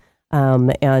need.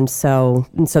 And so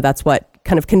that's what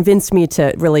kind of convinced me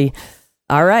to really,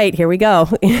 all right, here we go.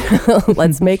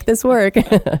 Let's make this work.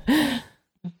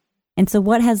 And so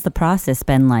what has the process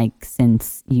been like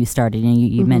since you started? And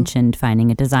you mentioned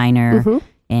finding a designer,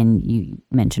 and you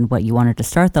mentioned what you wanted to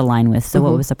start the line with. So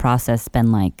what was the process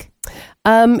been like?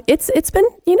 It's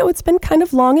been kind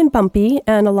of long and bumpy,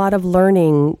 and a lot of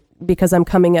learning, because I'm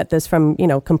coming at this from,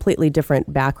 completely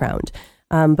different background.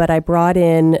 But I brought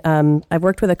in, I've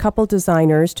worked with a couple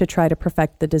designers to try to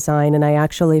perfect the design, and I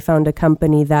actually found a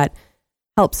company that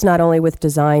helps not only with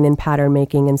design and pattern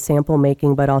making and sample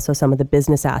making, but also some of the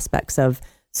business aspects of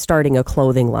starting a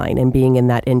clothing line and being in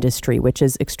that industry, which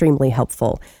is extremely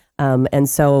helpful. And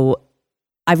so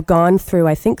I've gone through,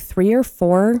 I think, 3 or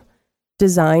 4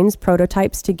 designs,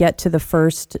 prototypes to get to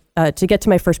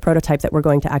my first prototype that we're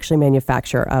going to actually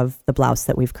manufacture of the blouse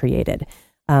that we've created,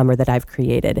 or that I've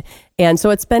created. And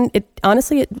so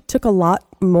honestly, it took a lot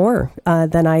more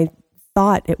than I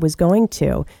thought it was going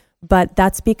to, but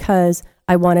that's because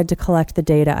I wanted to collect the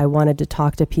data. I wanted to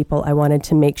talk to people. I wanted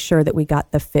to make sure that we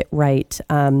got the fit right.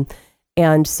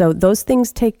 And so those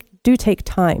things do take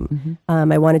time.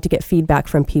 I wanted to get feedback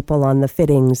from people on the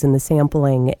fittings and the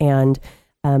sampling, and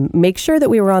make sure that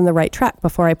we were on the right track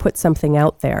before I put something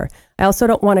out there. I also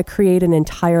don't want to create an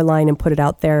entire line and put it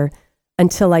out there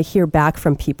until I hear back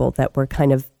from people that we're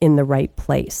kind of in the right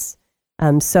place.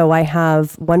 So I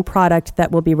have one product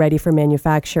that will be ready for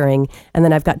manufacturing, and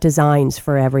then I've got designs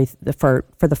for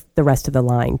the rest of the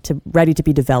line ready to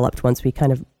be developed once we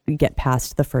kind of get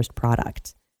past the first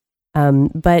product.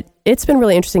 But it's been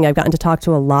really interesting. I've gotten to talk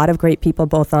to a lot of great people,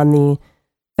 both on the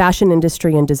fashion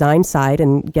industry and design side,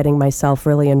 and getting myself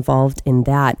really involved in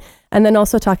that. And then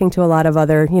also talking to a lot of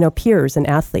other, peers and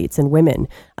athletes and women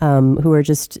who are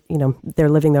just, they're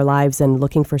living their lives and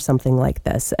looking for something like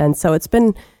this. And so it's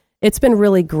been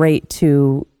really great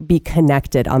to be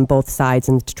connected on both sides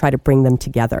and to try to bring them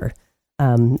together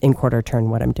in Quarter Turn,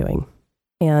 what I'm doing.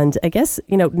 And I guess,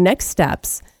 next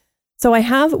steps. So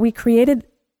we created,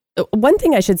 one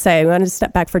thing I should say, I want to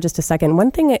step back for just a second. One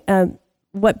thing,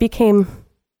 what became,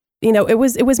 it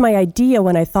was my idea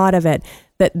when I thought of it,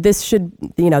 that this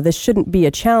shouldn't be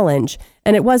a challenge.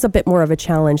 And it was a bit more of a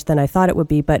challenge than I thought it would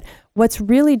be. But what's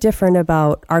really different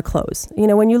about our clothes,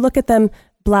 when you look at them,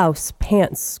 blouse,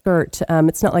 pants, skirt,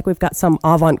 it's not like we've got some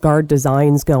avant-garde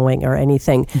designs going or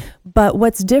anything. But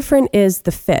what's different is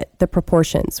the fit, the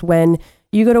proportions. When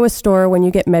you go to a store, when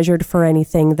you get measured for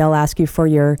anything, they'll ask you for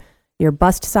your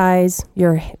bust size,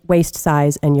 your waist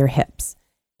size, and your hips.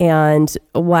 And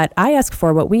what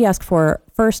we ask for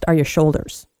first are your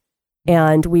shoulders.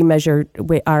 And we measure,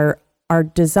 our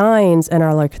designs and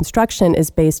our construction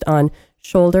is based on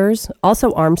shoulders,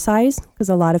 also arm size, because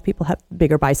a lot of people have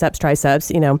bigger biceps,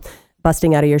 triceps,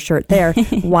 busting out of your shirt there,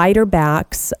 wider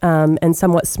backs, and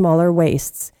somewhat smaller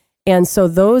waists. And so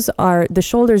those are the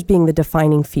shoulders being the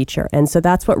defining feature. And so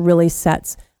that's what really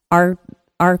sets our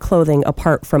clothing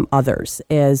apart from others,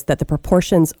 is that the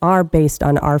proportions are based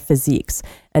on our physiques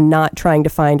and not trying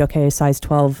to find, okay, a size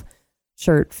 12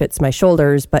 shirt fits my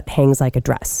shoulders, but hangs like a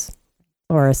dress,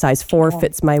 or a size 4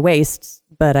 fits my waist,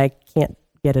 but I can't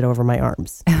get it over my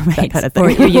arms. Right. That kind of thing.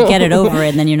 Or you get it over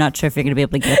and then you're not sure if you're going to be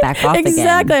able to get it back off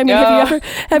exactly. again. I mean,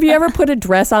 have you ever put a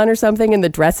dress on or something in the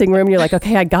dressing room? You're like,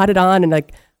 okay, I got it on, and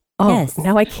like, yes.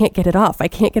 Now I can't get it off. I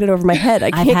can't get it over my head. I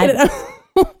can't get it off.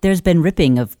 There's been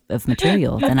ripping of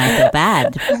material, and I feel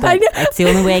bad, but it's the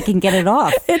only way I can get it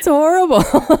off. It's horrible.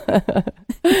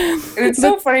 It's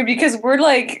so funny because we're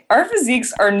like, our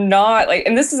physiques are not like,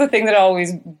 and this is the thing that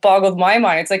always boggled my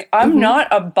mind. It's like, I'm not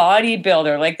a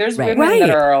bodybuilder. Like, there's women that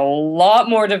are a lot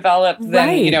more developed than,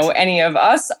 any of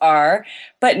us are,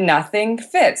 but nothing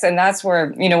fits. And that's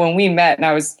where, when we met, and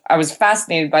I was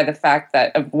fascinated by the fact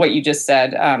that of what you just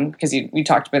said, because we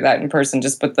talked about that in person,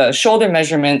 just with the shoulder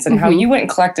measurements and how you went and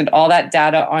collected all that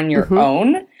data on your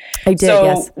own. I did, so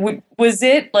yes. Was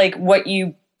it like what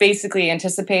you basically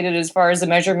anticipated as far as the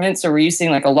measurements, or were you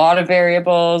seeing like a lot of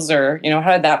variables, or,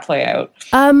 how did that play out?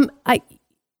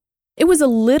 It was a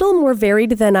little more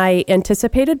varied than I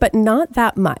anticipated, but not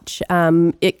that much.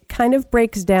 It kind of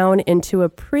breaks down into a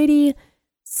pretty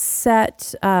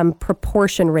set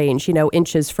proportion range,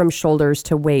 inches from shoulders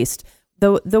to waist.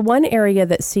 The one area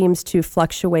that seems to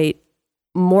fluctuate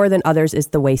more than others is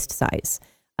the waist size.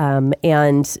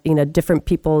 And, different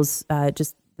people's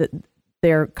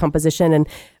their composition. And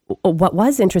what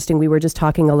was interesting, we were just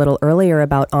talking a little earlier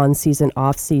about on-season,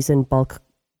 off-season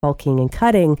bulking and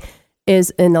cutting, is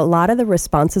in a lot of the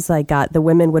responses I got, the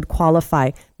women would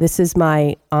qualify, this is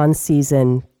my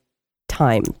on-season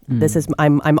time. This is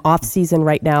I'm off season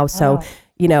right now, so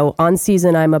you know, on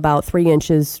season I'm about 3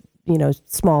 inches, you know,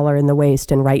 smaller in the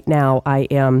waist, and right now I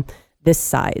am this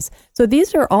size. So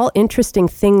these are all interesting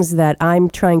things that I'm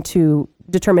trying to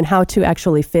determine how to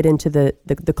actually fit into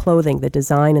the clothing, the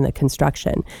design, and the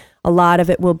construction. A lot of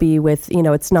it will be with, you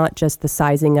know, it's not just the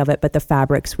sizing of it, but the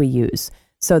fabrics we use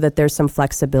so that there's some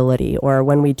flexibility. Or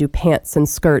when we do pants and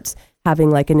skirts, having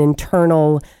like an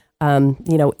internal,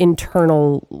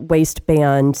 internal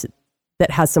waistband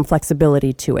that has some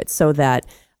flexibility to it so that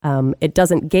it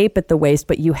doesn't gape at the waist,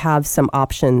 but you have some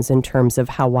options in terms of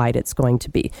how wide it's going to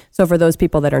be. So for those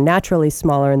people that are naturally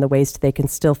smaller in the waist, they can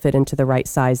still fit into the right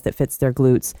size that fits their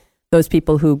glutes. Those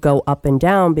people who go up and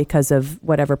down because of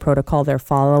whatever protocol they're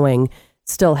following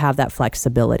still have that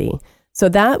flexibility. So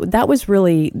that was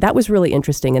really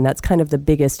interesting, and that's kind of the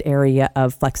biggest area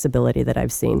of flexibility that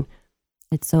I've seen.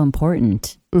 It's so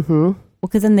important. Mm-hmm. Well,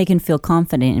 because then they can feel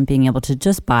confident in being able to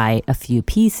just buy a few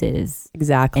pieces.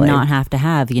 Exactly. And not have to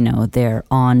have, you know, their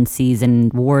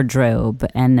on-season wardrobe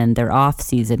and then their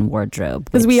off-season wardrobe.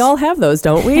 Because we all have those,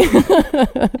 don't we?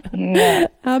 Yeah.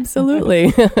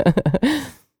 Absolutely.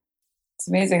 It's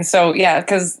amazing. So yeah,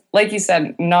 because like you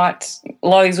said, not a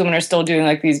lot of these women are still doing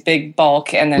like these big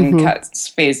bulk and then cut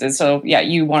spaces. So yeah,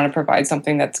 you want to provide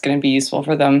something that's going to be useful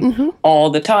for them all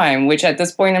the time, which at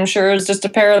this point I'm sure is just a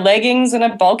pair of leggings and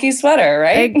a bulky sweater,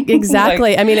 right?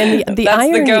 Exactly. Like, I mean, and the that's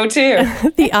irony, the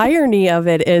go-to. The irony of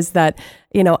it is that,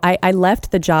 you know, I left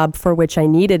the job for which I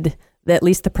needed at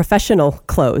least the professional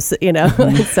clothes, you know.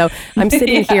 So I'm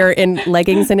sitting here in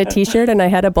leggings and a t-shirt, and I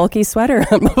had a bulky sweater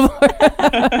on before.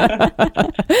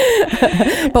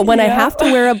 But when I have to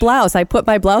wear a blouse, I put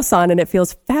my blouse on and it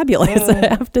feels fabulous, I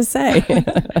have to say.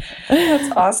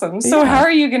 That's awesome. So how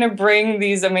are you going to bring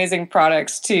these amazing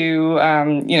products to,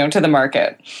 to the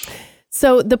market?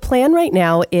 So the plan right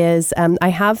now is I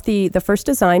have the first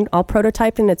design all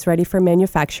prototyped and it's ready for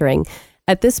manufacturing.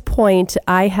 At this point,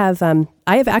 I have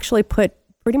actually put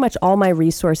pretty much all my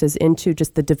resources into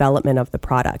just the development of the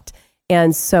product.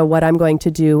 And so what I'm going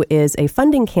to do is a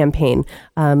funding campaign,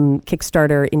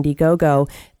 Kickstarter, Indiegogo,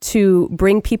 to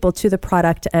bring people to the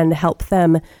product and help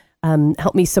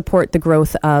me support the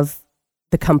growth of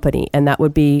the company. And that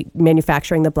would be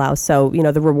manufacturing the blouse. So, you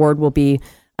know, the reward will be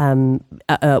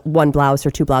one blouse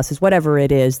or two blouses, whatever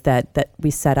it is that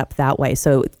we set up that way.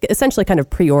 So essentially kind of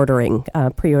pre-ordering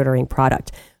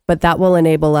product. But that will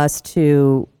enable us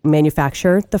to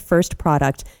manufacture the first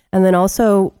product and then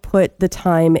also put the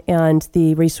time and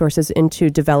the resources into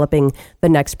developing the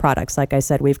next products. Like I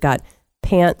said, we've got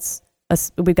pants,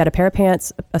 we've got a pair of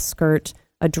pants, a skirt,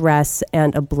 a dress,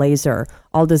 and a blazer,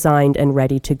 all designed and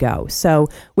ready to go. So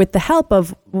with the help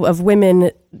of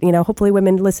women, you know, hopefully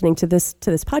women listening to this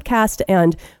podcast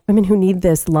and women who need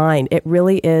this line, it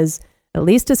really is, at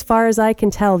least as far as I can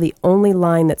tell, the only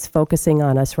line that's focusing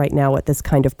on us right now with this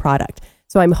kind of product.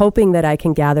 So I'm hoping that I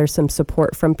can gather some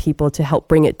support from people to help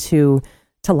bring it to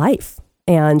life.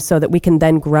 And so that we can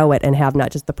then grow it and have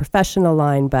not just the professional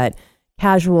line, but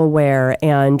casual wear,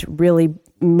 and really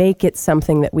make it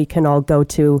something that we can all go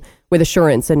to with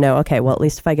assurance and know, okay, well, at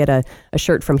least if I get a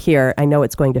shirt from here, I know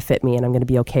it's going to fit me and I'm going to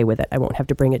be okay with it. I won't have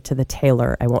to bring it to the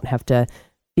tailor. I won't have to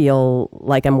feel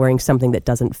like I'm wearing something that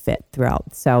doesn't fit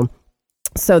throughout. So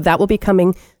that will be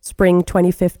coming spring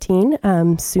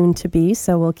 2015, soon to be.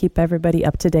 So we'll keep everybody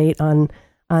up to date on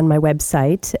my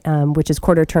website, which is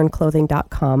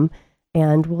quarterturnclothing.com.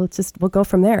 And we'll go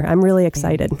from there. I'm really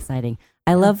excited. Very exciting.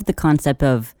 I love the concept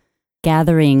of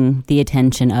gathering the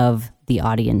attention of the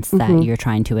audience that you're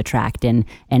trying to attract and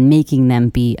making them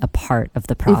be a part of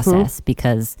the process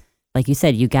because, like you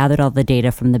said, you gathered all the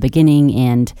data from the beginning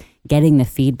and getting the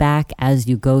feedback as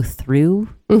you go through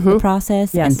the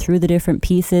process and through the different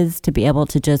pieces to be able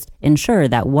to just ensure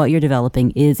that what you're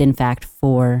developing is in fact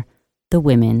for the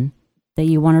women that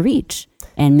you want to reach,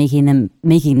 and making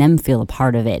them feel a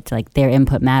part of it, like their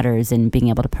input matters, and being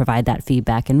able to provide that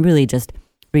feedback and really just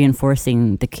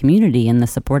reinforcing the community and the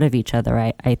support of each other,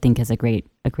 I think is a great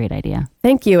idea.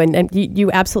 Thank you. And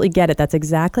you absolutely get it. That's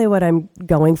exactly what I'm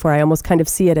going for. I almost kind of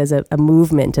see it as a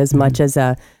movement as much as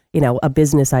a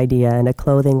business idea and a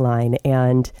clothing line.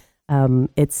 And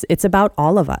it's about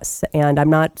all of us. And I'm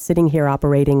not sitting here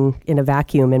operating in a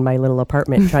vacuum in my little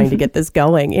apartment trying to get this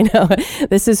going. You know,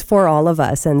 this is for all of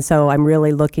us. And so I'm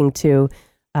really looking to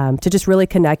just really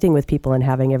connecting with people and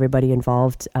having everybody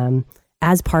involved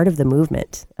as part of the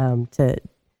movement, to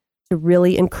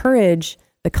really encourage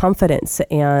the confidence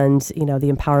and,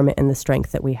 the empowerment and the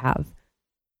strength that we have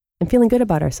and feeling good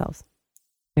about ourselves.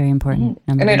 Very important.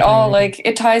 And it all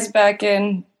it ties back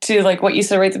in to like what you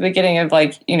said right at the beginning of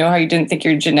like, how you didn't think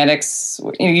your genetics,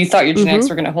 you thought your genetics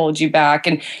were going to hold you back,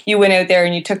 and you went out there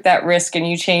and you took that risk and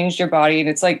you changed your body. And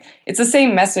it's like, it's the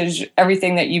same message,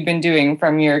 everything that you've been doing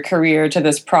from your career to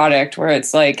this product, where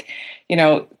it's like,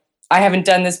 I haven't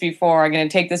done this before. I'm going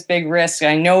to take this big risk.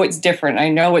 I know it's different. I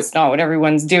know it's not what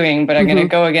everyone's doing, but I'm going to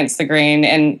go against the grain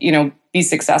and, be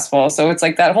successful. So it's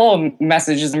like that whole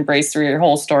message is embraced through your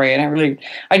whole story. And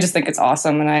I just think it's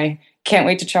awesome. And I can't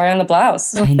wait to try on the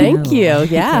blouse. Well, thank you.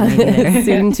 Yeah.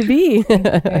 Soon to be.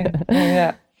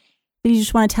 Yeah. You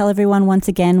just want to tell everyone once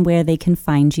again where they can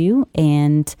find you.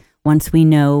 And once we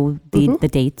know the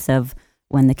dates of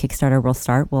when the Kickstarter will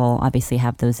start, we'll obviously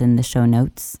have those in the show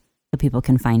notes so people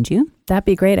can find you. That'd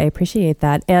be great. I appreciate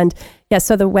that. And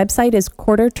so the website is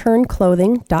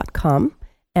quarterturnclothing.com.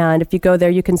 And if you go there,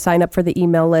 you can sign up for the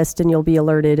email list and you'll be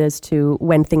alerted as to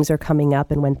when things are coming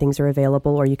up and when things are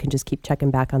available, or you can just keep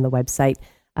checking back on the website.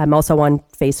 I'm also on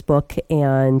Facebook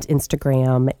and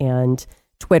Instagram and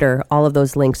Twitter. All of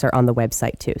those links are on the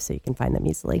website too, so you can find them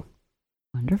easily.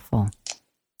 Wonderful.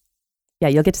 Yeah,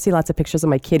 you'll get to see lots of pictures of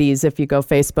my kitties if you go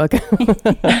Facebook.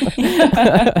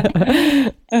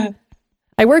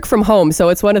 I work from home, so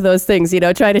it's one of those things,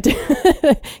 try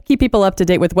to keep people up to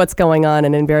date with what's going on,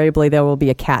 and invariably there will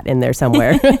be a cat in there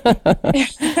somewhere.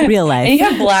 Real life. And you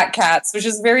have black cats, which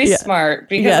is very smart,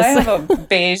 because I have a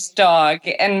beige dog,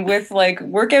 and with like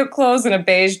workout clothes and a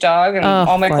beige dog, and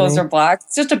all my clothes are black,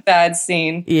 it's just a bad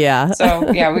scene. Yeah.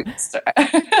 So yeah,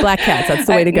 black cats, that's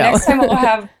the way to go. Next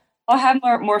time I'll have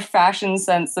more fashion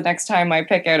sense the next time I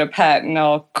pick out a pet, and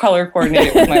I'll color coordinate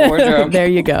it with my wardrobe. There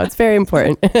you go. It's very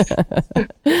important.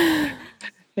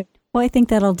 Well, I think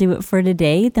that'll do it for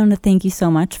today. I want to thank you so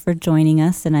much for joining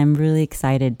us, and I'm really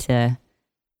excited to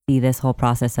see this whole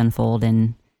process unfold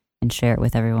and share it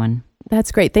with everyone.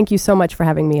 That's great. Thank you so much for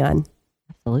having me on.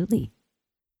 Absolutely.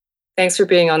 Thanks for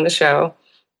being on the show.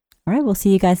 All right, we'll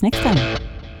see you guys next time.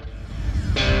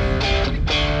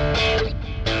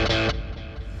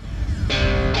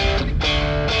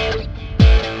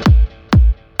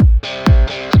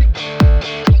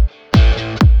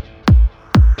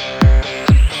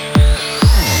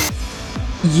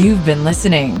 You've been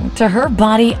listening to Her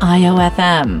Body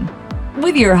IOFM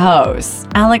with your hosts,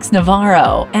 Alex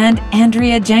Navarro and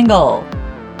Andrea Jengel.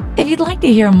 If you'd like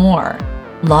to hear more,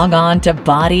 log on to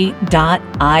body.io.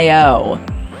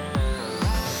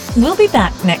 We'll be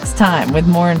back next time with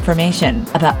more information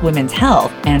about women's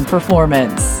health and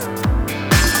performance.